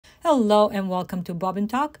Hello and welcome to Bobbin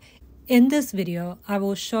Talk. In this video, I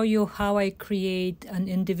will show you how I create an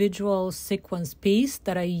individual sequence piece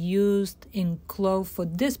that I used in Clo for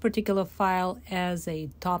this particular file as a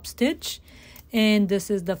top stitch. And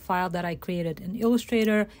this is the file that I created in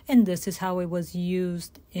Illustrator, and this is how it was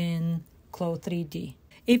used in Clo 3D.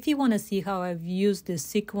 If you want to see how I've used this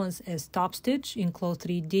sequence as top stitch in Clo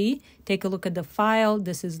 3D, take a look at the file.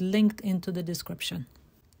 This is linked into the description.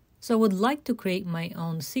 So I would like to create my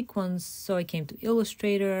own sequence, so I came to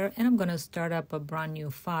Illustrator and I'm going to start up a brand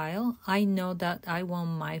new file. I know that I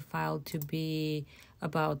want my file to be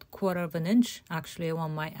about 1/4 of an inch. Actually, I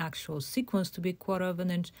want my actual sequence to be 1/4 of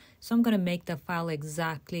an inch. So I'm going to make the file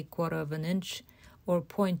exactly 1/4 of an inch or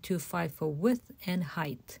 0.25 for width and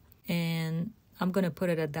height. And I'm going to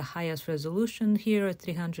put it at the highest resolution here at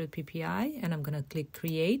 300 ppi, and I'm going to click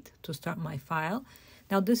Create to start my file.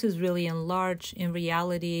 Now this is really enlarged. In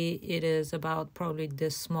reality, it is about probably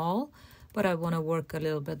this small, but I want to work a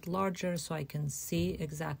little bit larger so I can see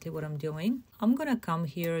exactly what I'm doing. I'm going to come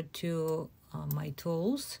here to my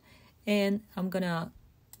tools, and I'm going to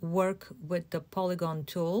work with the polygon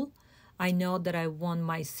tool. I know that I want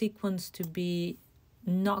my sequence to be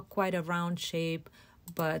not quite a round shape,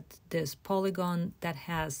 but this polygon that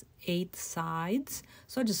has 8 sides.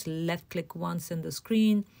 So I just left click once in the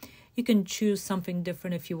screen. You can choose something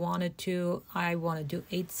different if you wanted to. I want to do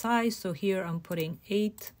 8 sides, so here I'm putting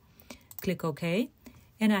 8. Click OK.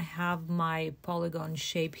 And I have my polygon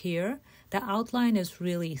shape here. The outline is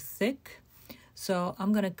really thick, so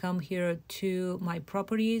I'm going to come here to my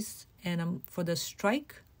properties, and for the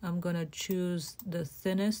strike, I'm going to choose the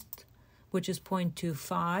thinnest, which is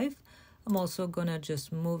 0.25. I'm also going to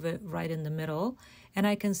just move it right in the middle, and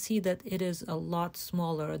I can see that it is a lot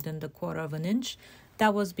smaller than the 1/4 of an inch.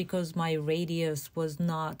 That was because my radius was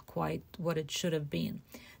not quite what it should have been.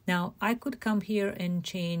 Now, I could come here and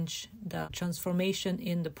change the transformation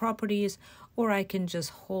in the properties, or I can just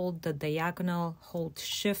hold the diagonal, hold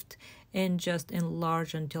Shift, and just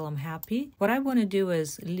enlarge until I'm happy. What I want to do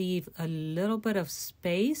is leave a little bit of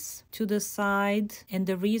space to the side, and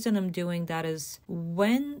the reason I'm doing that is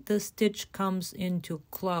when the stitch comes into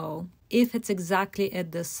Clo, if it's exactly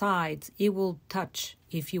at the sides, it will touch.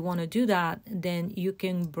 If you want to do that, then you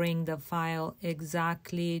can bring the file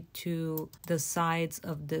exactly to the sides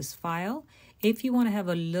of this file. If you want to have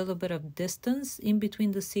a little bit of distance in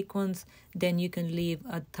between the sequence, then you can leave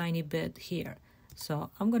a tiny bit here. So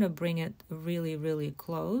I'm going to bring it really, really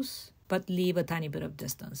close, but leave a tiny bit of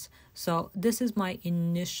distance. So this is my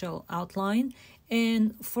initial outline.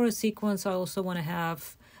 And for a sequence, I also want to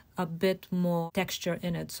have a bit more texture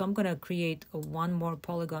in it. So I'm going to create one more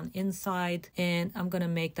polygon inside, and I'm going to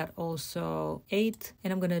make that also 8,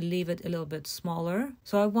 and I'm going to leave it a little bit smaller.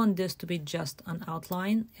 So I want this to be just an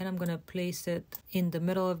outline, and I'm going to place it in the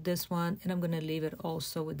middle of this one, and I'm going to leave it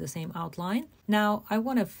also with the same outline. Now I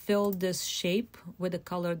want to fill this shape with the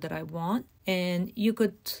color that I want, and you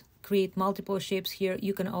could create multiple shapes here.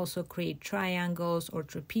 You can also create triangles or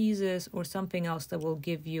trapezes or something else that will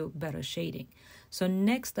give you better shading. So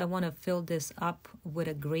next I want to fill this up with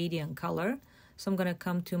a gradient color. So I'm going to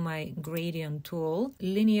come to my gradient tool,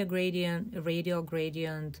 linear gradient, radial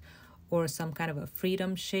gradient, or some kind of a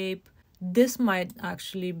freedom shape. This might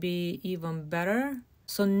actually be even better.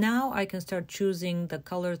 So now I can start choosing the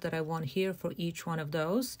colors that I want here for each one of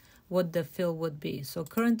those, what the fill would be. So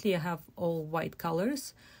currently I have all white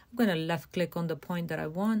colors. I'm going to left click on the point that I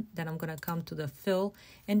want, then I'm going to come to the fill,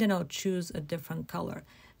 and then I'll choose a different color.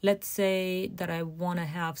 Let's say that I want to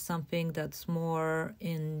have something that's more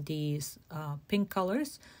in these pink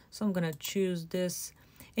colors. So I'm going to choose this,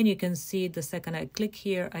 and you can see the second I click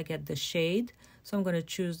here, I get the shade. So I'm going to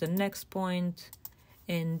choose the next point,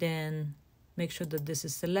 and then make sure that this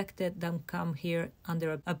is selected. Then come here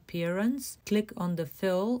under Appearance, click on the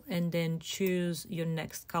fill, and then choose your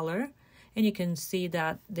next color. And you can see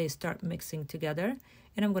that they start mixing together.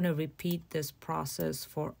 And I'm going to repeat this process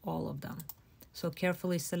for all of them. So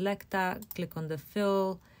carefully select that, click on the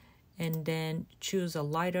fill, and then choose a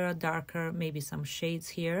lighter, a darker, maybe some shades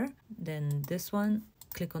here. Then this one,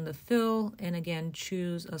 click on the fill, and again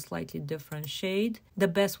choose a slightly different shade. The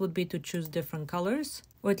best would be to choose different colors,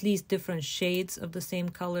 or at least different shades of the same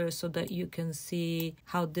color, so that you can see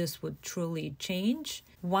how this would truly change.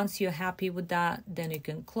 Once you're happy with that, then you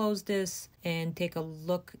can close this and take a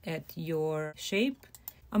look at your shape.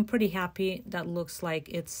 I'm pretty happy. That looks like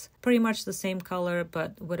it's pretty much the same color,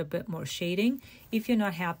 but with a bit more shading. If you're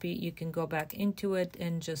not happy, you can go back into it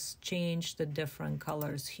and just change the different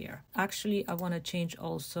colors here. Actually, I want to change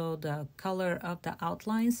also the color of the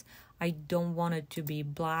outlines. I don't want it to be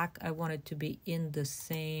black. I want it to be in the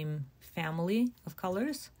same family of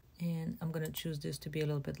colors. And I'm going to choose this to be a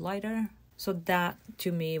little bit lighter. So that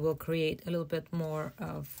to me will create a little bit more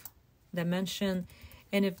of dimension.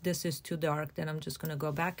 And if this is too dark, then I'm just going to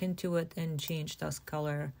go back into it and change this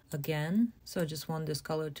color again. So I just want this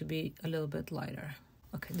color to be a little bit lighter.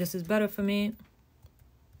 Okay, this is better for me.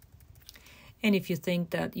 And if you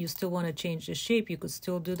think that you still want to change the shape, you could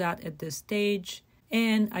still do that at this stage.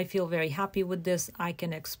 And I feel very happy with this. I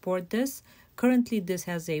can export this. Currently, this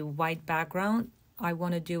has a white background. I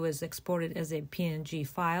want to do is export it as a PNG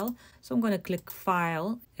file. So I'm going to click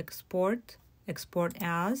File, Export, Export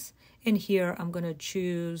As. And here I'm going to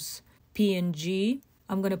choose PNG.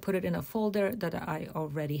 I'm going to put it in a folder that I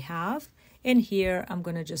already have. And here I'm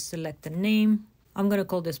going to just select the name. I'm going to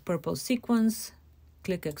call this Purple Sequins.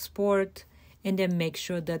 Click Export. And then make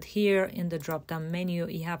sure that here in the drop-down menu,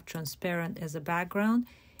 you have transparent as a background.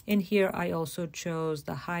 And here I also chose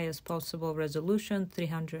the highest possible resolution,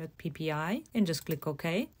 300 ppi, and just click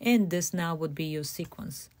OK. And this now would be your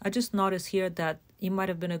sequence. I just noticed here that it might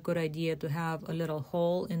have been a good idea to have a little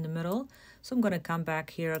hole in the middle. So I'm going to come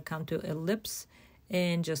back here, come to ellipse,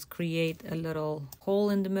 and just create a little hole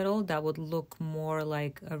in the middle that would look more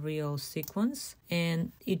like a real sequence.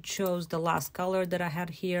 And it shows the last color that I had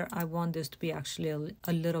here. I want this to be actually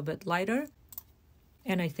a little bit lighter.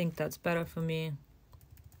 And I think that's better for me.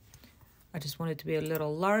 I just want it to be a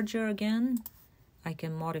little larger again. I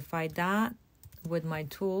can modify that with my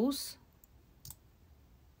tools.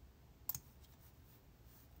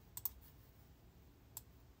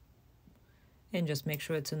 And just make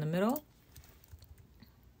sure it's in the middle.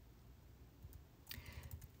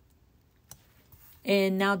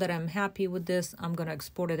 And now that I'm happy with this, I'm going to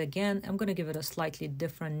export it again. I'm going to give it a slightly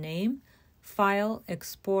different name. File,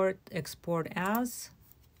 Export, Export As.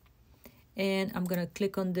 And I'm going to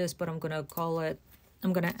click on this, but I'm going to call it,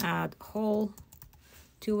 I'm going to add whole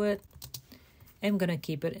to it. I'm going to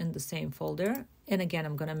keep it in the same folder. And again,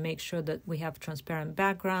 I'm going to make sure that we have transparent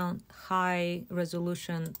background, high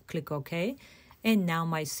resolution, click OK. And now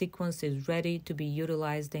my sequence is ready to be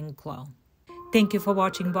utilized in Clo. Thank you for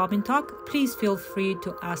watching Bobbin Talk. Please feel free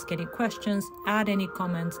to ask any questions, add any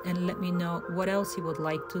comments, and let me know what else you would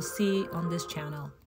like to see on this channel.